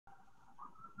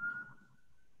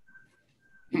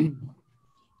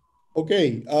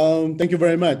Okay, thank you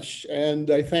very much. And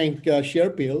I thank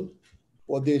SharePHIL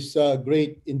for this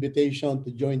great invitation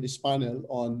to join this panel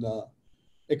on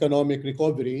economic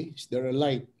recovery. Is there a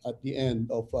light at the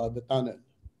end of the tunnel?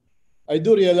 I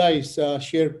do realize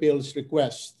SharePHIL's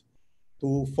request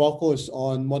to focus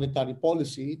on monetary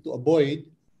policy to avoid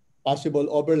possible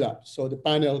overlap so the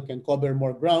panel can cover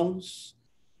more grounds,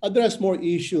 address more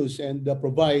issues, and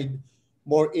provide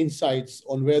more insights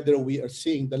on whether we are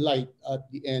seeing the light at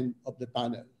the end of the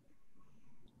tunnel.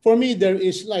 For me, there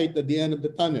is light at the end of the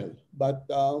tunnel, but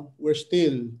we're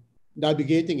still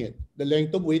navigating it, the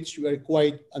length of which we are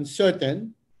quite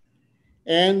uncertain,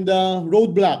 and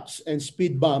roadblocks and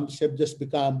speed bumps have just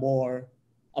become more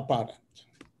apparent.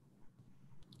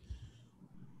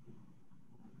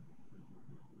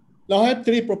 Now, I have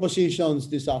three propositions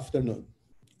this afternoon.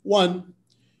 One,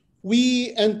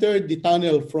 we entered the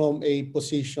tunnel from a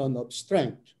position of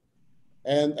strength.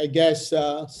 And I guess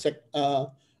ASEC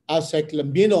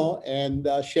Lambino and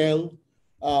Shell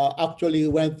actually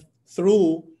went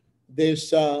through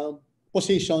these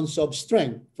positions of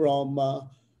strength from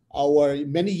our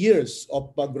many years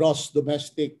of gross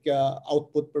domestic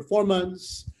output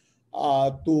performance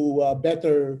to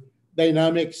better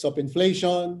dynamics of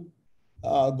inflation,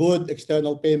 good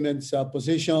external payments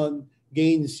position,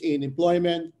 gains in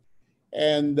employment,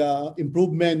 and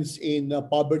improvements in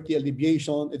poverty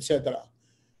alleviation, etc.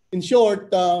 In short,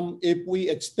 if we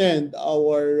extend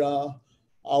our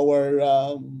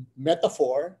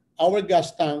metaphor, our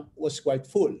gas tank was quite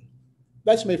full.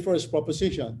 That's my first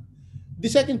proposition. The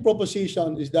second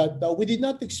proposition is that we did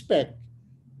not expect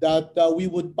that we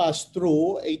would pass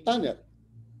through a tunnel,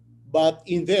 but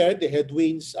in there, the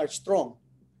headwinds are strong.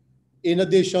 In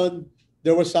addition,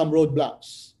 there were some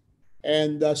roadblocks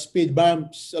and speed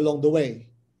bumps along the way,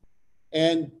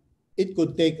 and it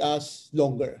could take us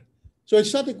longer. So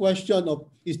it's not a question of,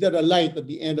 is there a light at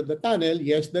the end of the tunnel?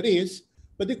 Yes, there is.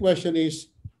 But the question is,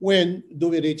 when do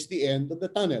we reach the end of the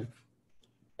tunnel?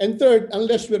 And third,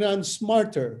 unless we run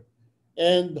smarter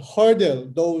and hurdle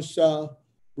those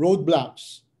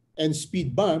roadblocks and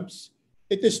speed bumps,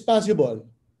 it is possible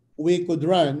we could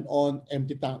run on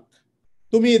empty tank.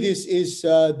 To me, this is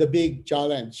the big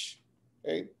challenge.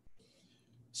 Okay?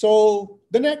 So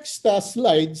the next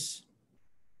slides,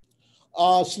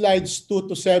 slides 2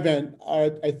 to 7,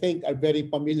 I think are very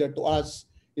familiar to us.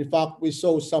 In fact, we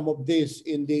saw some of this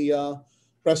in the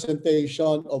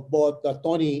presentation of both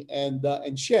Tony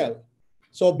and Shell.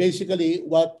 So basically,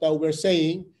 what we're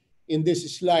saying in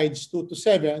these slides 2 to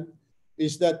 7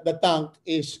 is that the tank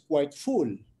is quite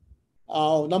full.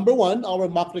 Number one, our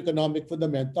macroeconomic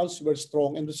fundamentals were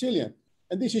strong and resilient.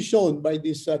 And this is shown by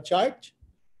this chart.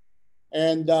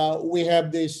 And we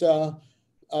have this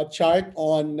chart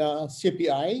on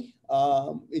CPI.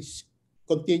 It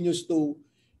continues to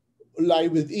lie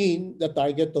within the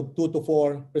target of 2 to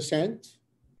 4%,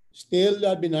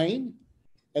 still benign.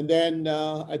 And then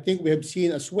I think we have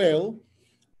seen as well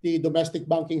the domestic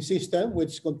banking system,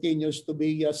 which continues to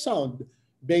be sound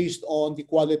based on the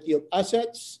quality of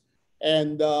assets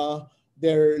and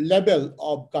their level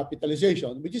of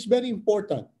capitalization, which is very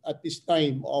important at this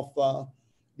time of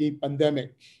the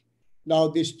pandemic. Now,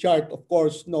 this chart, of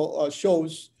course,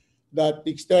 shows that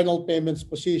the external payments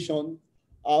position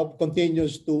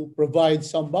continues to provide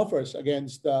some buffers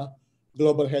against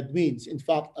global headwinds. In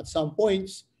fact, at some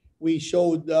points, we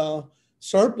showed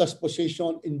surplus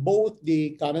position in both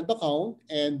the current account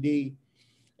and the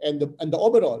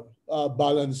overall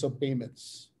balance of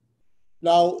payments.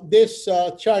 Now, this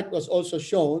chart was also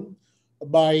shown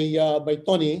by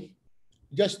Tony,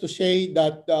 just to say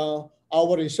that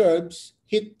our reserves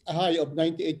hit a high of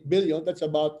 98 billion. That's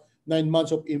about 9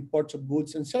 months of imports of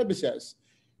goods and services.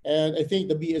 And I think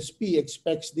the BSP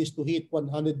expects this to hit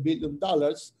 $100 billion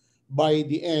by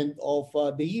the end of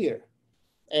the year.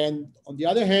 And on the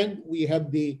other hand, we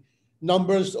have the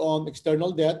numbers on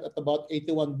external debt at about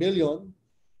 81 billion,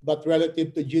 but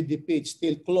relative to GDP, it's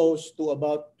still close to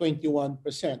about 21%.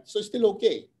 So it's still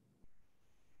okay.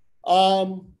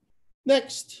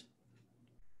 Next,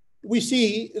 we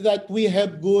see that we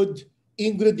have good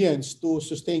ingredients to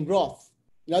sustain growth.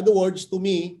 In other words, to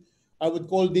me, I would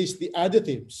call this the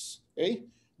additives. Okay?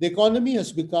 The economy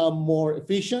has become more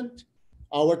efficient.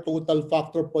 Our total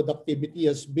factor productivity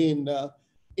has been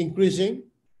increasing,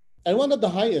 and one of the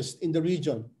highest in the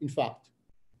region, in fact.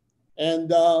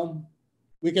 And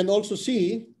we can also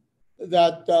see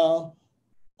that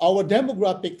our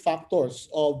demographic factors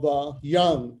of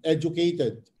young,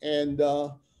 educated, and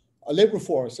a labor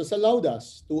force has allowed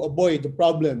us to avoid the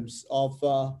problems of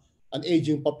an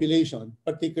aging population,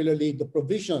 particularly the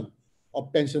provision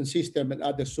of pension system and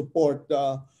other support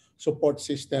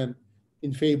system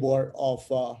in favor of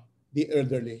the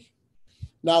elderly.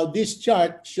 Now, this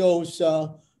chart shows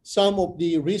some of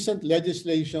the recent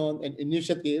legislation and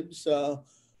initiatives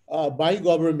by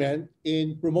government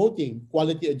in promoting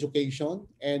quality education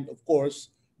and, of course,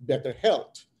 better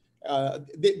health.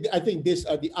 I think these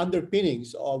are the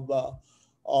underpinnings of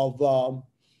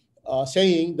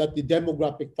saying that the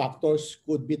demographic factors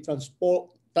could be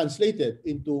translated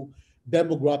into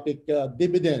demographic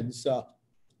dividends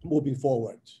moving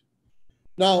forward.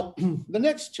 Now, the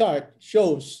next chart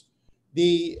shows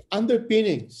the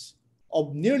underpinnings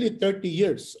of nearly 30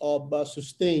 years of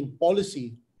sustained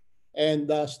policy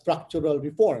and structural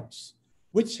reforms,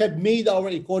 which have made our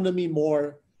economy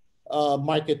more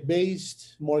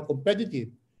market-based, more competitive,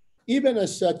 even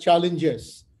as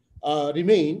challenges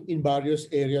remain in various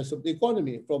areas of the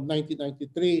economy. From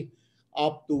 1993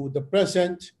 up to the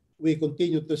present, we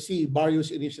continue to see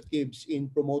various initiatives in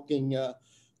promoting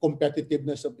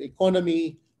competitiveness of the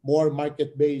economy, more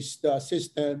market-based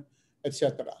system,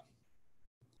 etc.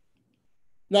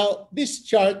 Now, this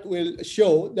chart will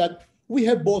show that we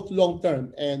have both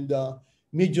long-term and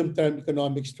medium-term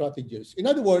economic strategies. In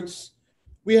other words,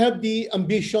 we have the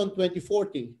Ambition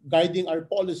 2040 guiding our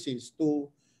policies to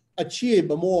achieve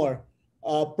a more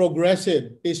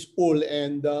progressive, peaceful,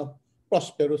 and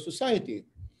prosperous society.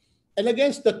 And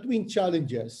against the twin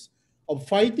challenges of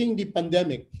fighting the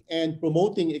pandemic and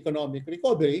promoting economic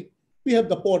recovery, we have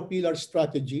the four-pillar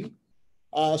strategy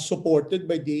supported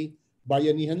by the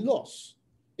Bayanihan laws.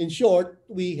 In short,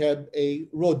 we have a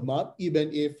roadmap,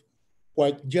 even if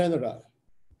quite general.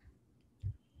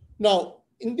 Now,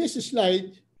 in this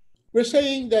slide, we're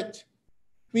saying that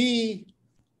we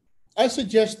are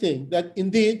suggesting that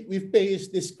indeed we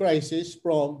faced this crisis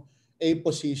from a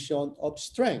position of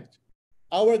strength.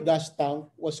 Our gas tank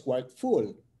was quite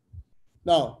full.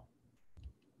 Now,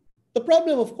 the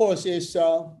problem, of course, is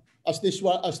as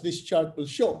this chart will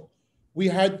show, we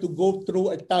had to go through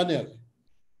a tunnel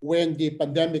when the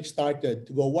pandemic started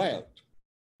to go wild.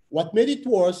 What made it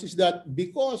worse is that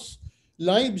because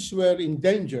lives were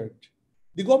endangered,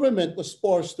 the government was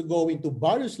forced to go into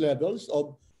various levels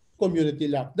of community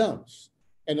lockdowns.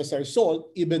 And as a result,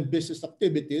 even business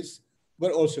activities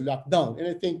were also locked down. And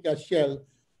I think Shell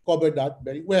covered that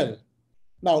very well.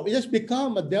 Now, it has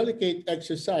become a delicate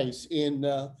exercise in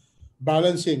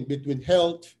balancing between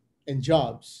health and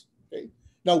jobs. Okay?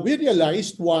 Now, we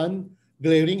realized one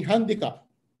glaring handicap.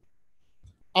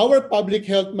 Our public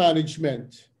health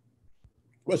management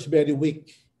was very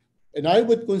weak. And I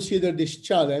would consider this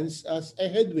challenge as a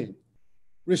headwind,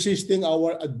 resisting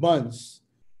our advance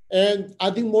and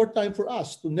adding more time for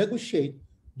us to negotiate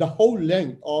the whole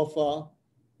length of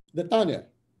the tunnel.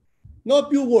 Now, a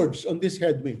few words on this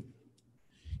headwind.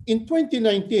 In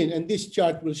 2019, and this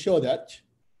chart will show that,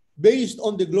 based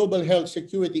on the Global Health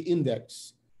Security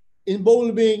Index,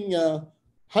 involving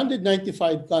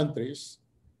 195 countries,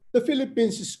 the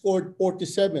Philippines scored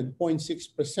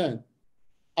 47.6%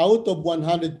 out of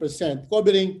 100%,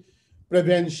 covering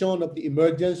prevention of the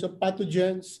emergence of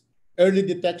pathogens, early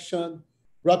detection,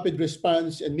 rapid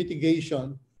response, and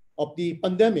mitigation of the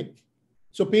pandemic,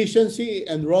 sufficiency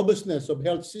and robustness of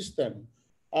health system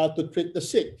to treat the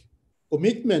sick,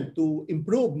 commitment to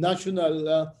improve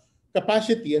national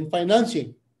capacity and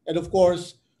financing, and of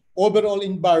course, overall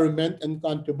environment and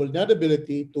country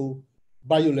vulnerability to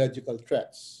biological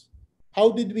threats.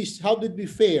 How did we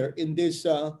fare in this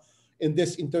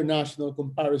international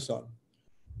comparison?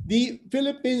 The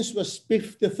Philippines was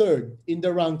 53rd in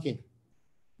the ranking,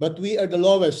 but we are the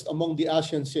lowest among the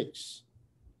ASEAN 6.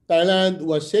 Thailand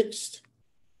was 6th,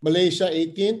 Malaysia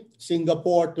 18th,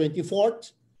 Singapore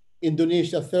 24th,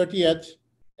 Indonesia 30th,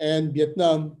 and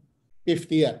Vietnam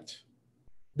 50th.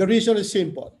 The reason is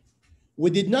simple. We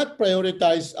did not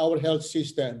prioritize our health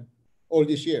system all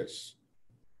these years.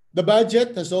 The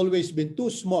budget has always been too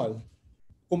small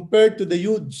compared to the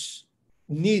huge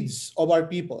needs of our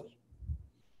people.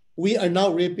 We are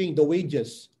now reaping the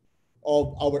wages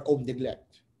of our own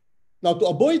neglect. Now, to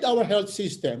avoid our health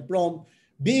system from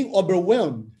being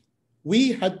overwhelmed,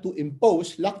 we had to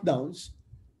impose lockdowns,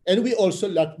 and we also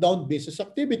locked down business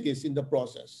activities in the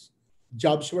process.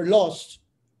 Jobs were lost,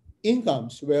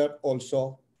 incomes were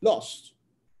also lost.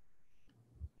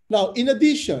 Now, in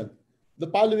addition, the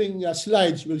following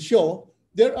slides will show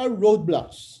there are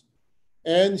roadblocks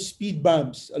and speed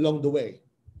bumps along the way.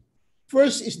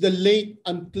 First is the late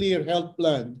unclear health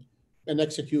plan and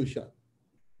execution.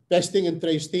 Testing and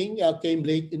tracing came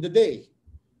late in the day.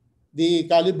 The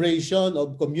calibration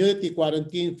of community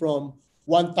quarantine from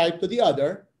one type to the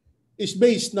other is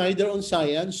based neither on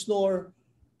science nor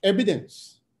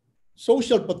evidence.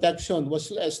 social protection was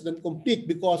less than complete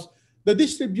because the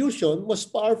distribution was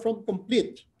far from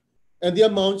complete and the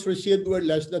amounts received were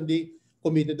less than the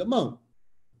committed amount.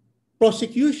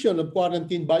 Prosecution of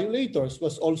quarantine violators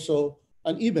was also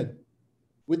uneven.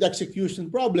 With execution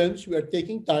problems, we are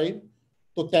taking time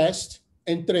to test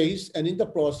and trace, and in the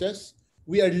process,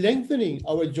 we are lengthening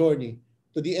our journey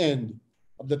to the end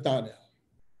of the tunnel.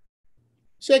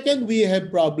 Second, we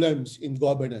have problems in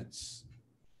governance.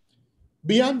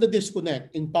 Beyond the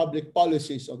disconnect in public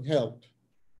policies on health,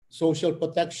 social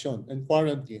protection, and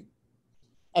quarantine,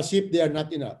 as if they are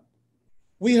not enough,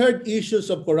 we heard issues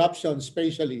of corruption,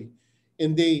 especially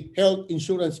in the Health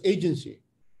Insurance Agency,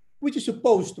 which is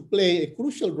supposed to play a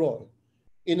crucial role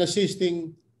in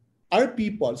assisting our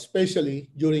people, especially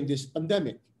during this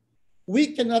pandemic.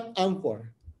 We cannot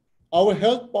anchor our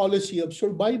health policy of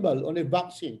survival on a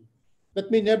vaccine that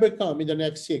may never come in the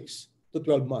next 6 to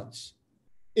 12 months.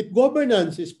 If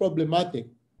governance is problematic,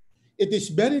 it is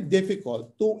very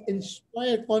difficult to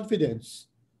inspire confidence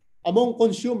among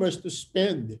consumers to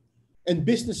spend and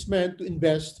businessmen to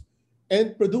invest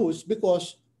and produce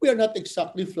because we are not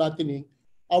exactly flattening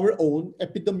our own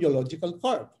epidemiological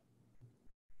curve.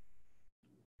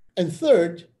 And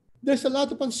third, there's a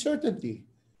lot of uncertainty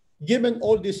given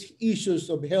all these issues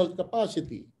of health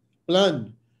capacity,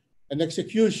 plan, and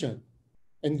execution,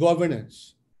 and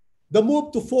governance. The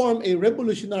move to form a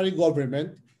revolutionary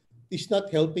government is not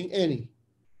helping any.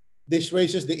 This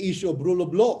raises the issue of rule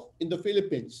of law in the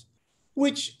Philippines,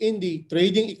 which in the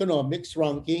trading economics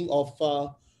ranking of,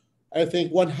 I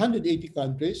think, 180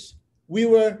 countries, we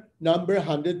were number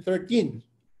 113.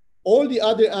 All the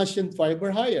other ASEAN 5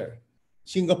 were higher.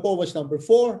 Singapore was number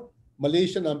 4,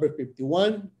 Malaysia number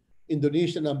 51,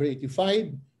 Indonesia number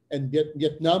 85, and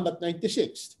Vietnam at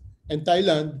 96, and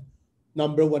Thailand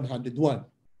number 101.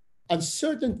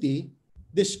 Uncertainty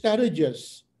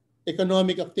discourages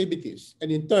economic activities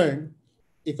and in turn,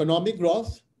 economic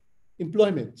growth,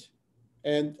 employment,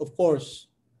 and of course,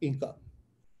 income.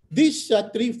 These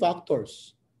three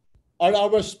factors are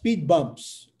our speed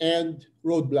bumps and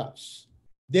roadblocks.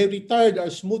 They retard our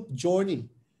smooth journey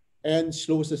and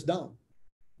slows us down.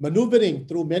 Maneuvering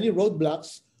through many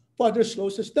roadblocks further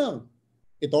slows us down.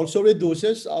 It also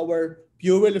reduces our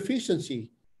fuel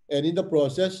efficiency, and in the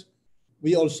process,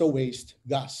 we also waste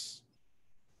gas.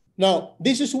 Now,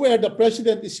 this is where the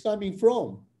president is coming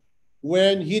from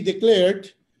when he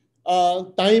declared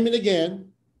time and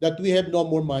again that we have no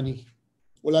more money.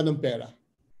 Wala ng pera.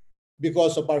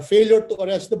 Because of our failure to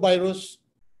arrest the virus,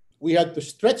 we had to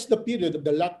stretch the period of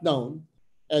the lockdown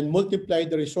and multiply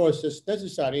the resources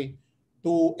necessary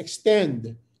to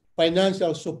extend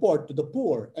financial support to the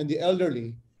poor and the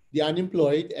elderly, the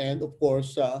unemployed, and of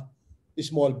course, the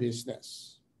small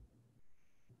business.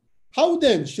 How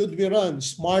then should we run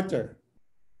smarter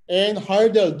and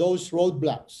hurdle those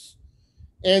roadblocks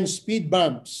and speed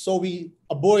bumps so we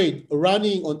avoid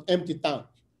running on empty tank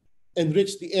and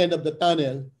reach the end of the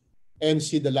tunnel and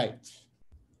see the light?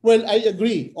 Well, I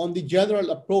agree on the general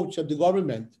approach of the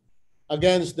government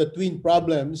against the twin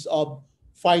problems of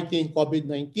fighting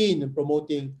COVID-19 and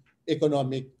promoting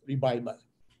economic revival.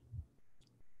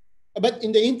 But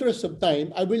in the interest of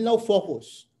time, I will now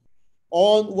focus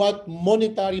on what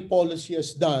monetary policy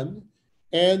has done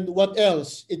and what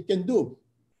else it can do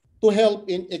to help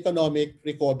in economic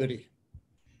recovery.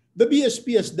 The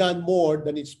BSP has done more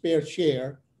than its fair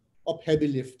share of heavy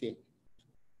lifting.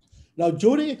 Now,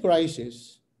 during a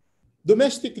crisis,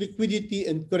 domestic liquidity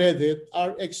and credit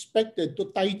are expected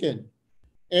to tighten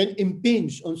and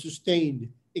impinge on sustained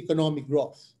economic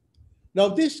growth. Now,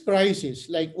 this crisis,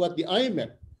 like what the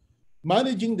IMF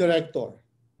Managing Director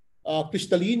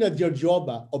Kristalina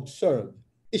Georgieva observed,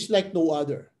 is like no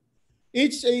other.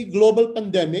 It's a global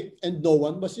pandemic and no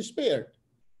one was spared.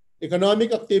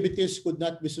 Economic activities could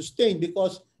not be sustained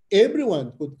because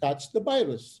everyone could catch the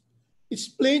virus. It's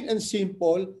plain and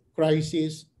simple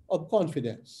crisis of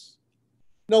confidence.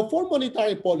 Now, for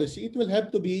monetary policy, it will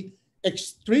have to be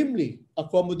extremely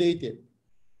accommodative,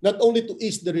 not only to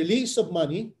ease the release of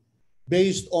money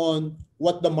based on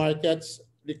what the markets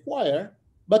require,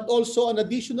 but also an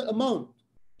additional amount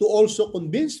to also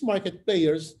convince market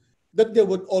players that there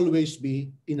would always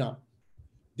be enough.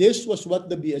 This was what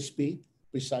the BSP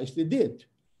precisely did.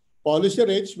 Policy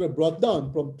rates were brought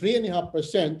down from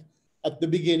 3.5% at the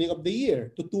beginning of the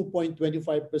year to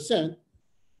 2.25%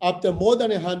 after more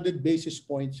than 100 basis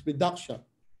points reduction.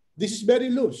 This is very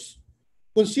loose,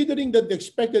 considering that the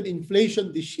expected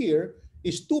inflation this year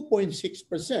is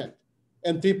 2.6%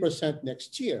 and 3%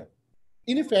 next year.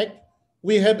 In effect,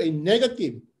 we have a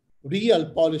negative real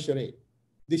policy rate.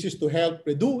 This is to help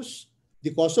reduce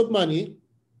the cost of money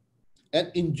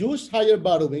and induce higher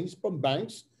borrowings from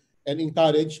banks and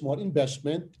encourage more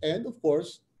investment and, of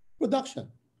course, production.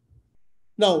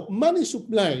 Now, money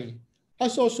supply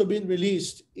has also been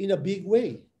released in a big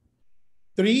way.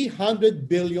 300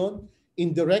 billion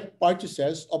in direct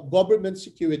purchases of government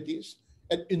securities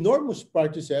and enormous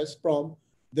purchases from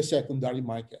the secondary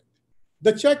market.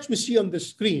 The chart we see on the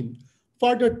screen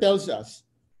further tells us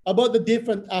about the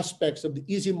different aspects of the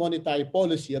easy monetary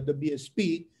policy of the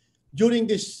BSP during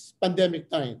these pandemic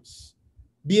times.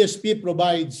 BSP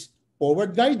provides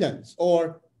forward guidance,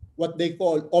 or what they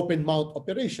call open mouth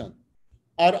operation.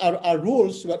 Our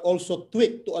rules were also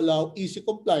tweaked to allow easy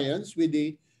compliance with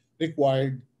the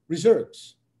required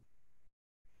reserves.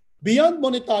 Beyond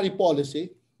monetary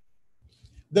policy,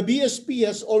 the BSP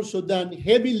has also done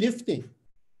heavy lifting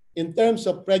in terms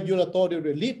of regulatory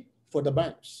relief for the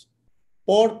banks.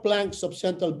 4 planks of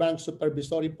central bank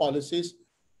supervisory policies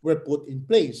were put in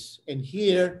place. And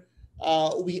here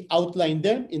we outline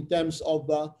them in terms of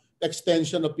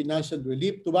extension of financial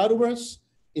relief to borrowers,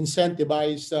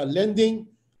 incentivized lending,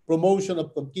 promotion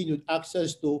of continued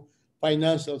access to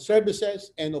financial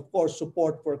services, and of course,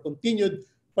 support for continued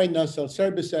financial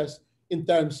services in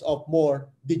terms of more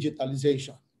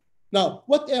digitalization. Now,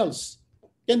 what else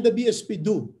can the BSP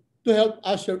do to help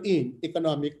usher in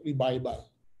economic revival?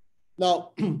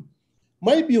 Now,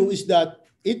 my view is that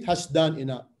it has done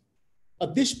enough.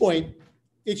 At this point,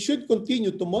 it should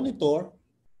continue to monitor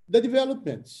the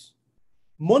developments.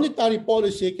 Monetary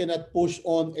policy cannot push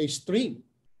on a string.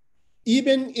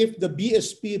 Even if the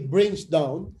BSP brings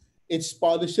down its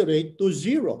policy rate to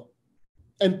 0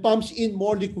 and pumps in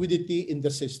more liquidity in the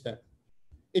system,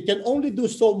 it can only do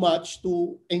so much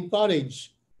to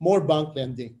encourage more bank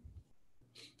lending.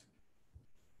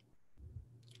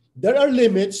 There are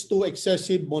limits to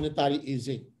excessive monetary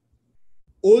easing.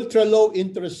 Ultra-low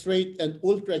interest rate and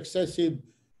ultra-excessive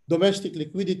domestic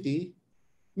liquidity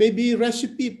may be a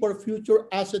recipe for future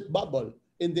asset bubble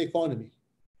in the economy.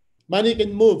 Money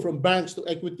can move from banks to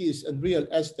equities and real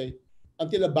estate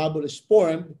until a bubble is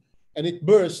formed and it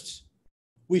bursts.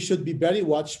 We should be very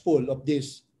watchful of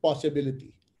this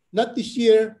possibility. Not this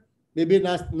year, maybe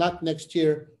not next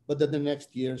year, but in the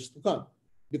next years to come.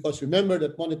 Because remember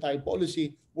that monetary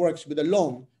policy works with a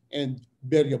long and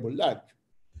variable lag.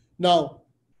 Now,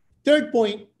 third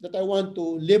point that I want to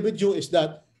leave with you is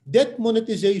that debt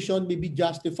monetization may be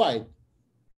justified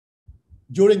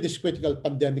during this critical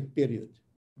pandemic period,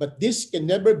 but this can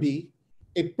never be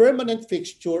a permanent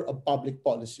fixture of public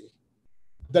policy.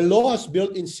 The law has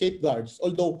built-in safeguards,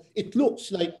 although it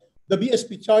looks like the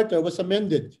BSP Charter was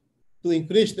amended to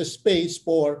increase the space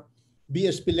for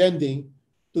BSP lending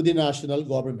to the national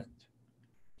government.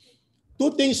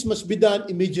 2 things must be done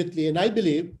immediately, and I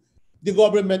believe the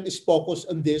government is focused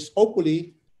on this,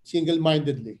 hopefully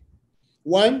single-mindedly.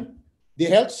 1, the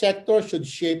health sector should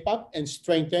shape up and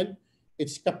strengthen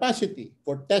its capacity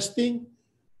for testing,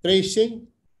 tracing,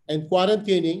 and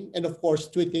quarantining, and of course,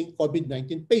 treating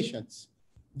COVID-19 patients.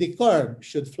 The curve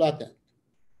should flatten.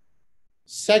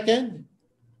 Second,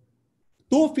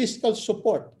 fiscal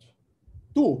support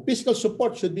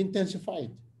should be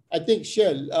intensified. I think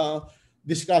Shell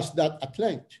discussed that at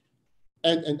length.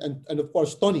 And of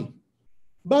course, Tony.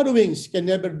 Borrowings can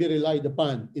never be relied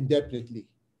upon indefinitely.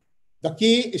 The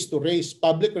key is to raise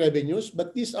public revenues,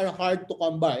 but these are hard to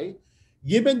come by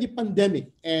given the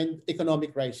pandemic and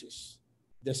economic crisis.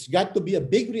 There's got to be a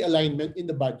big realignment in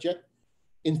the budget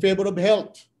in favor of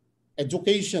health,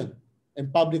 education,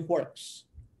 and public works.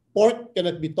 Pork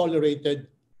cannot be tolerated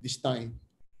this time.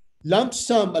 Lump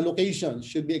sum allocations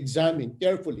should be examined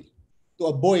carefully to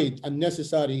avoid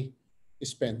unnecessary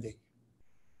spending.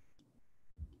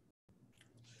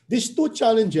 These 2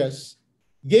 challenges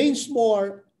gain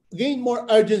more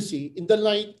urgency in the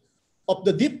light of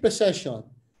the deep recession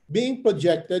being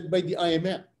projected by the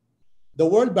IMF, the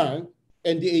World Bank,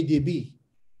 and the ADB.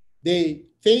 They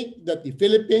think that the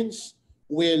Philippines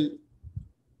will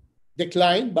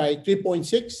decline by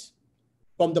 3.6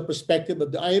 from the perspective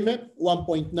of the IMF,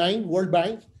 1.9 World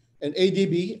Bank, and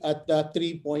ADB at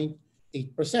 3.8%.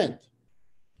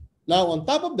 Now, on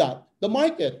top of that, the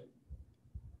market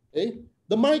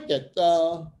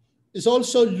is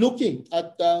also looking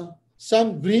at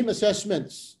some grim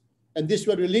assessments, and these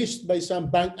were released by some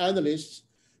bank analysts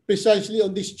precisely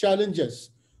on these challenges,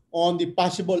 on the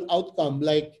possible outcome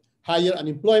like higher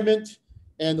unemployment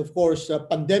and, of course,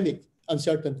 pandemic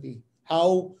uncertainty.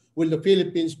 How will the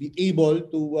Philippines be able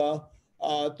to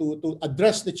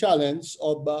address the challenge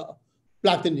of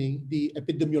flattening the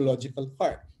epidemiological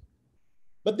curve?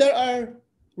 But there are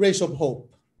rays of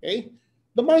hope. Okay?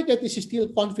 The market is still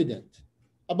confident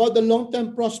about the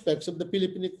long-term prospects of the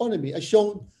Philippine economy, as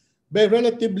shown by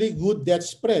relatively good debt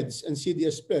spreads and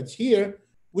CDS spreads. Here,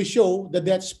 we show the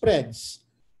debt spreads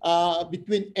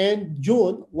between end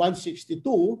June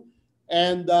 162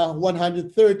 and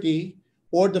 130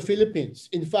 for the Philippines.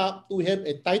 In fact, we have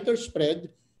a tighter spread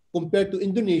compared to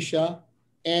Indonesia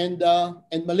and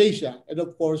Malaysia, and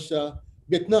of course,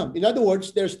 Vietnam. In other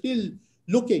words, they're still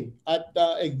looking at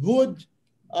a good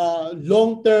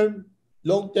long-term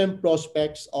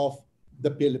prospects of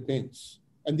the Philippines.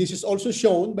 And this is also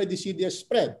shown by the CDS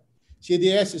spread.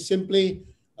 CDS is simply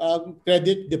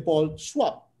credit default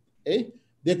swap. Okay?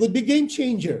 They could be game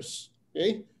changers.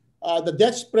 Okay? The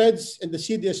debt spreads and the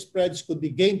CDS spreads could be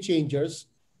game changers,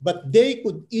 but they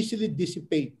could easily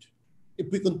dissipate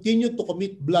if we continue to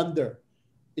commit blunder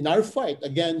in our fight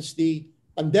against the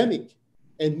pandemic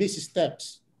and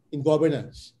missteps in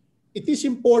governance. It is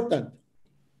important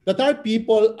that our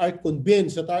people are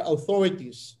convinced that our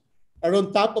authorities are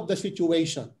on top of the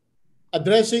situation,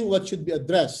 addressing what should be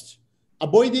addressed,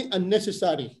 avoiding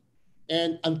unnecessary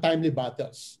and untimely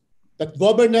battles, that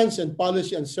governance and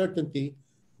policy uncertainty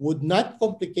would not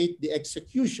complicate the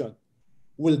execution,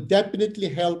 will definitely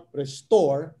help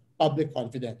restore public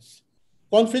confidence.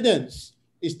 Confidence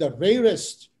is the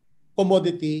rarest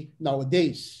commodity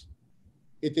nowadays.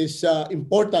 It is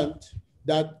important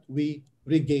that we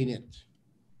regain it.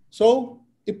 So,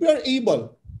 if we are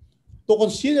able to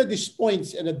consider these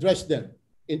points and address them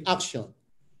in action,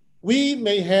 we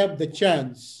may have the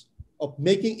chance of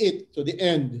making it to the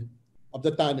end of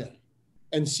the tunnel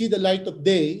and see the light of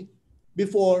day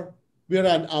before we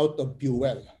run out of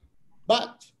fuel.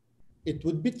 But it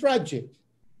would be tragic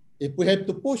if we had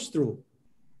to push through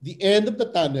the end of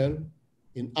the tunnel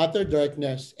in utter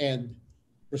darkness and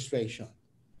frustration.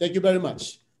 Thank you very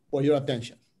much for your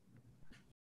attention.